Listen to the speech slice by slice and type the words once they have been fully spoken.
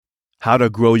how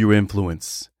to grow your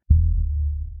influence.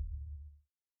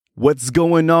 What's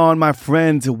going on, my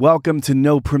friends? Welcome to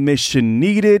No Permission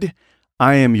Needed.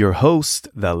 I am your host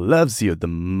that loves you the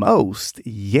most.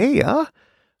 Yeah,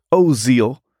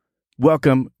 Ozeal.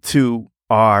 Welcome to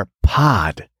our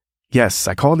pod. Yes,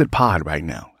 I called it pod right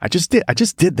now. I just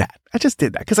did that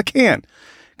because I can.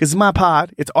 Because it's my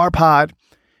pod. It's our pod.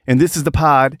 And this is the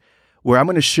pod where I'm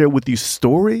going to share with you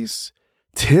stories,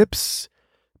 tips,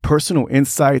 personal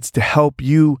insights to help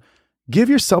you give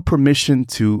yourself permission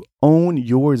to own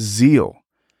your zeal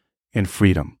and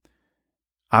freedom.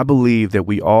 I believe that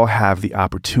we all have the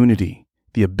opportunity,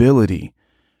 the ability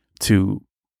to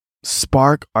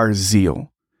spark our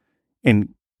zeal and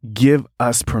give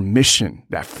us permission,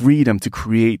 that freedom to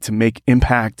create, to make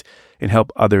impact and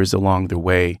help others along the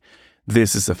way.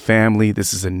 This is a family.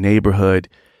 This is a neighborhood.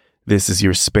 This is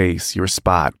your space, your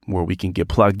spot where we can get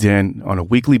plugged in on a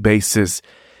weekly basis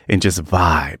and just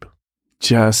vibe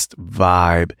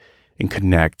and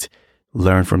connect,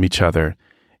 learn from each other.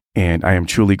 And I am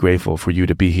truly grateful for you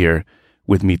to be here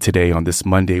with me today on this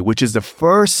Monday, which is the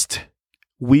first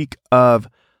week of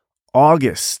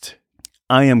August.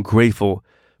 I am grateful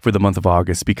for the month of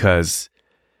August because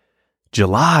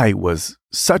July was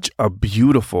such a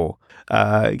beautiful,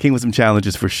 it came with some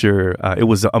challenges for sure. It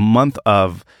was a month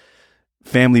of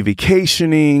family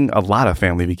vacationing, a lot of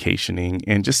family vacationing,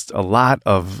 and just a lot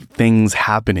of things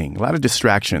happening, a lot of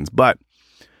distractions, but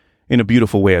in a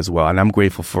beautiful way as well. And I'm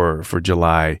grateful for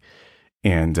July.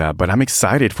 And but I'm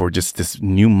excited for just this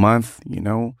new month,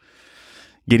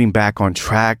 getting back on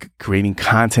track, creating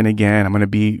content again. I'm going to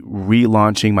be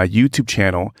relaunching my YouTube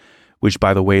channel, which,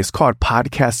 by the way, is called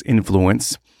Podcast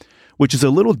Influence, which is a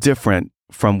little different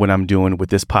from what I'm doing with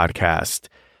this podcast.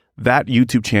 That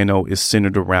YouTube channel is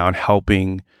centered around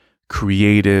helping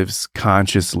creatives,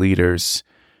 conscious leaders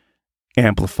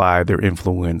amplify their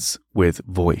influence with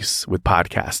voice, with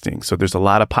podcasting. So there's a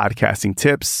lot of podcasting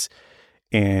tips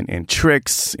and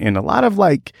tricks and a lot of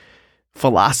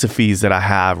philosophies that I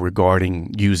have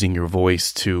regarding using your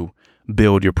voice to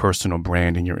build your personal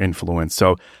brand and your influence.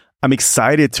 So I'm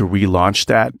excited to relaunch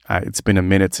that. It's been a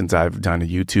minute since I've done a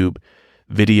YouTube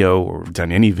video or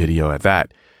done any video at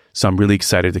that. So I'm really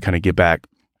excited to kind of get back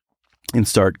and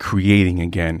start creating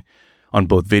again on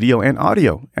both video and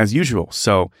audio as usual.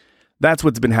 So that's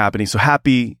what's been happening. So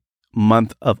happy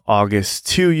month of August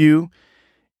to you.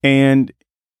 And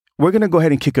we're going to go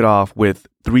ahead and kick it off with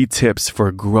 3 tips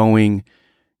for growing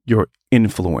your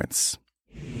influence.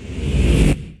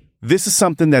 This is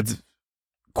something that's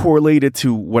correlated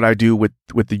to what I do with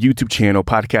the YouTube channel,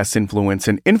 Podcast Influence.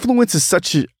 And influence is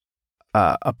such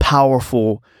a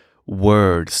powerful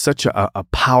word, such a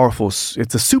powerful, it's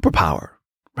a superpower,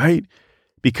 right?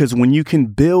 Because when you can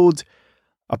build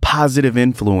a positive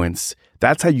influence,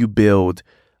 that's how you build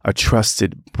a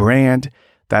trusted brand.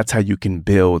 That's how you can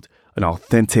build an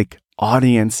authentic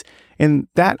audience. And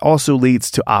that also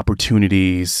leads to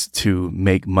opportunities to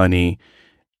make money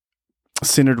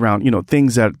centered around,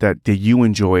 things that you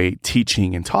enjoy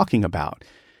teaching and talking about.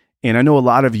 And I know a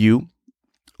lot of you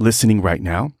listening right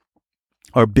now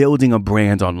are building a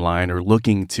brand online or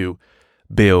looking to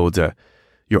build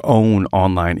your own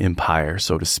online empire,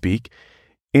 so to speak.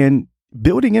 And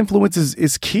building influence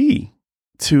is key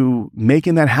to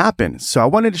making that happen. So I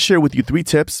wanted to share with you 3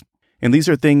 tips. And these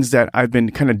are things that I've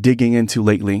been kind of digging into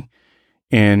lately.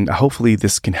 And hopefully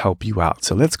this can help you out.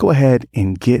 So let's go ahead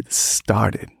and get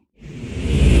started.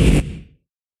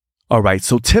 All right.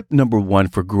 So tip number 1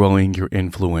 for growing your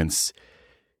influence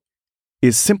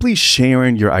is simply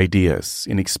sharing your ideas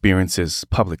and experiences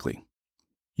publicly.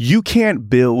 You can't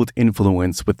build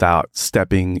influence without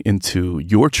stepping into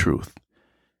your truth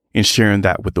and sharing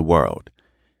that with the world.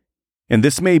 And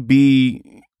this may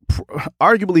be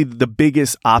arguably the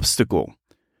biggest obstacle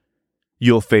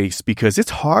you'll face because it's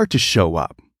hard to show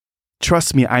up.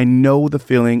 Trust me, I know the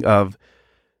feeling of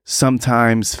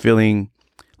sometimes feeling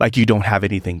like you don't have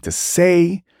anything to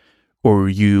say or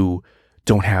you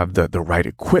don't have the right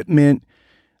equipment,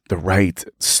 the right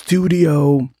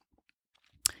studio,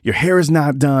 your hair is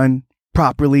not done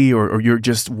properly, or you're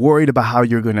just worried about how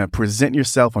you're going to present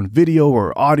yourself on video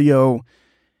or audio.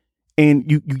 And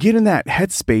you get in that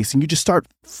headspace and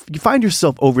you find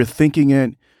yourself overthinking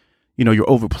it. You're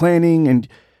over planning, and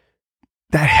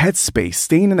that headspace,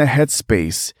 staying in that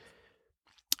headspace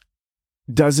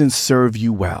doesn't serve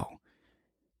you well.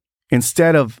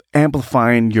 Instead of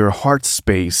amplifying your heart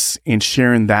space and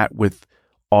sharing that with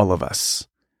all of us,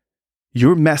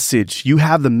 your message, you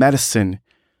have the medicine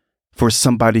for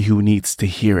somebody who needs to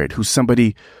hear it,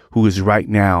 somebody who is right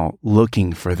now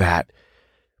looking for that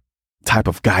type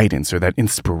of guidance or that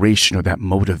inspiration or that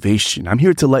motivation. I'm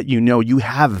here to let you know you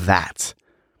have that.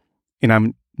 And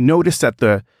I've noticed that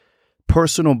the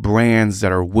personal brands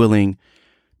that are willing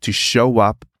to show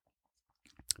up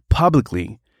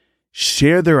publicly,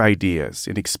 share their ideas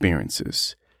and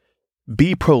experiences,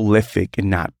 be prolific and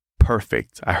not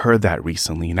perfect. I heard that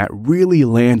recently, and that really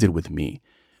landed with me.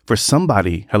 For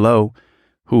somebody,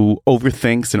 who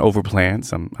overthinks and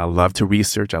overplans. I love to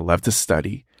research. I love to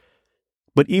study.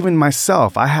 But even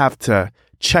myself, I have to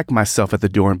check myself at the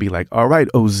door and be like, all right,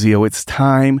 Ozio, it's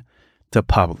time to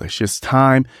publish. It's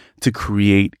time to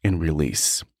create and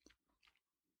release.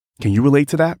 Can you relate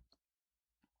to that?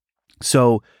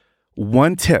 So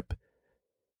one tip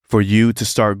for you to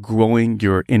start growing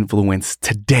your influence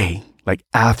today, like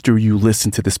after you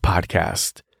listen to this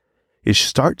podcast, is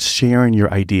start sharing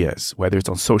your ideas, whether it's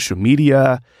on social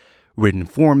media, written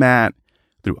format,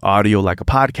 through audio like a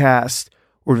podcast,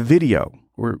 or video,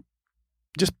 or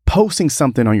just posting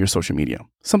something on your social media,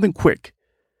 something quick.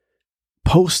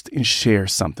 Post and share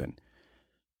something.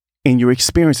 And your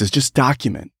experiences, just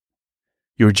document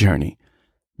your journey.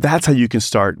 That's how you can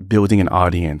start building an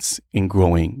audience and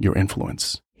growing your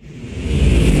influence.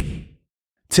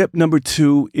 Tip number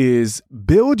 2 is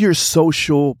build your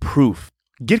social proof.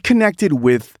 Get connected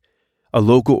with a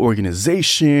local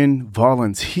organization,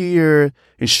 volunteer,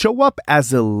 and show up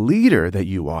as a leader that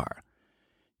you are.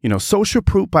 Social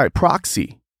proof by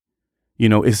proxy,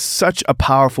 is such a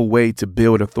powerful way to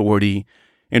build authority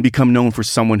and become known for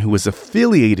someone who is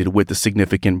affiliated with a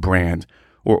significant brand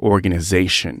or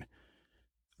organization.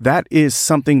 That is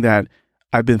something that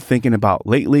I've been thinking about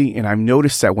lately, and I've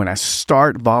noticed that when I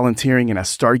start volunteering and I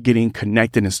start getting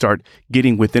connected and start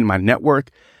getting within my network,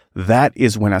 that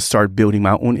is when I start building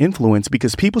my own influence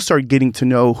because people start getting to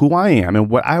know who I am and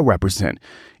what I represent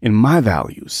and my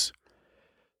values.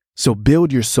 So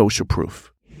build your social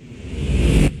proof.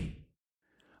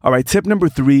 All right, tip number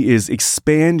 3 is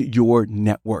expand your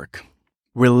network.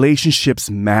 Relationships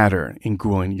matter in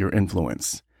growing your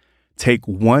influence. Take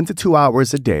 1 to 2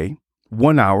 hours a day,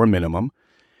 1 hour minimum,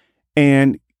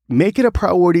 and make it a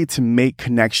priority to make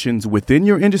connections within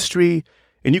your industry.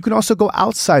 And you can also go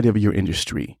outside of your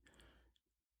industry.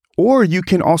 Or you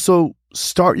can also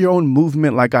start your own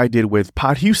movement like I did with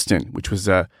Pod Houston, which was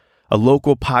a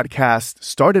local podcast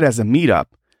started as a meetup.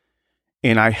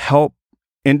 And I help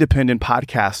independent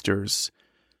podcasters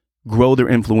grow their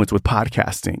influence with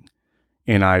podcasting.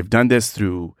 And I've done this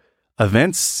through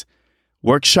events,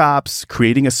 workshops,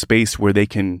 creating a space where they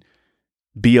can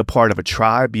be a part of a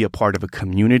tribe, be a part of a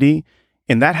community.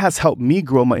 And that has helped me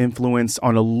grow my influence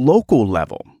on a local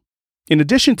level, in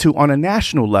addition to on a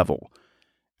national level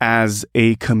as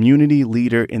a community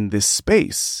leader in this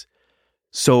space.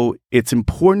 So it's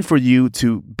important for you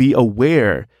to be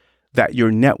aware that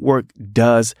your network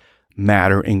does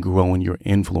matter in growing your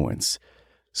influence.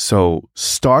 So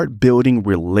start building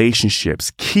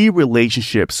relationships, key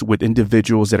relationships with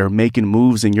individuals that are making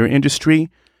moves in your industry,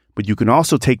 but you can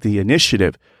also take the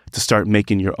initiative to start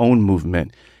making your own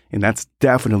movement. And that's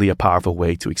definitely a powerful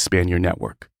way to expand your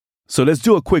network. So let's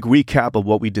do a quick recap of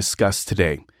what we discussed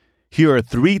today. Here are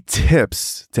 3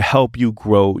 tips to help you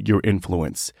grow your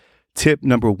influence. Tip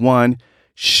number 1,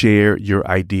 share your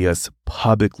ideas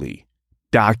publicly.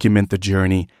 Document the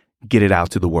journey, get it out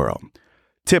to the world.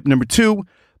 Tip number 2,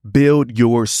 build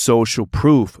your social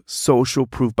proof. Social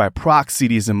proof by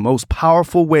proxy is the most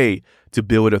powerful way to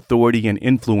build authority and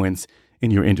influence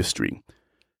in your industry.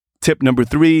 Tip number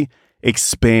 3,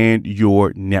 expand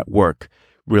your network.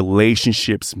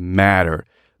 Relationships matter.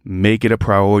 Make it a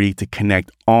priority to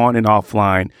connect on and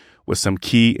offline with some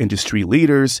key industry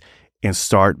leaders and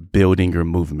start building your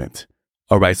movement.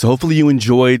 All right, so hopefully you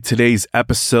enjoyed today's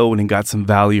episode and got some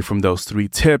value from those 3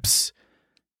 tips.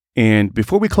 And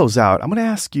before we close out, I'm going to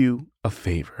ask you a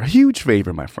favor, a huge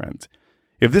favor, my friend.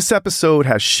 If this episode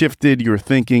has shifted your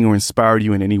thinking or inspired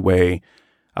you in any way,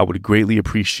 I would greatly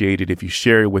appreciate it if you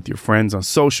share it with your friends on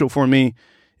social for me.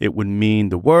 It would mean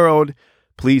the world.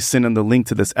 Please send them the link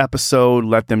to this episode.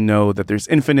 Let them know that there's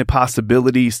infinite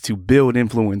possibilities to build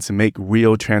influence and make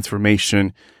real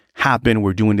transformation happen.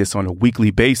 We're doing this on a weekly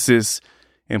basis.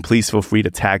 And please feel free to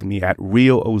tag me at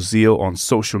Real Ozio on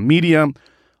social media,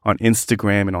 on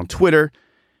Instagram and on Twitter,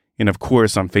 and of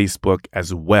course on Facebook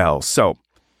as well. So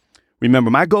remember,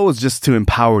 my goal is just to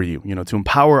empower you, to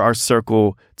empower our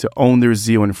circle to own their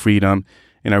zeal and freedom.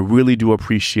 And I really do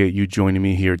appreciate you joining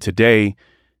me here today.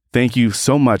 Thank you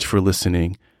so much for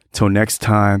listening. Till next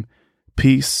time,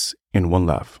 peace and one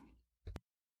love.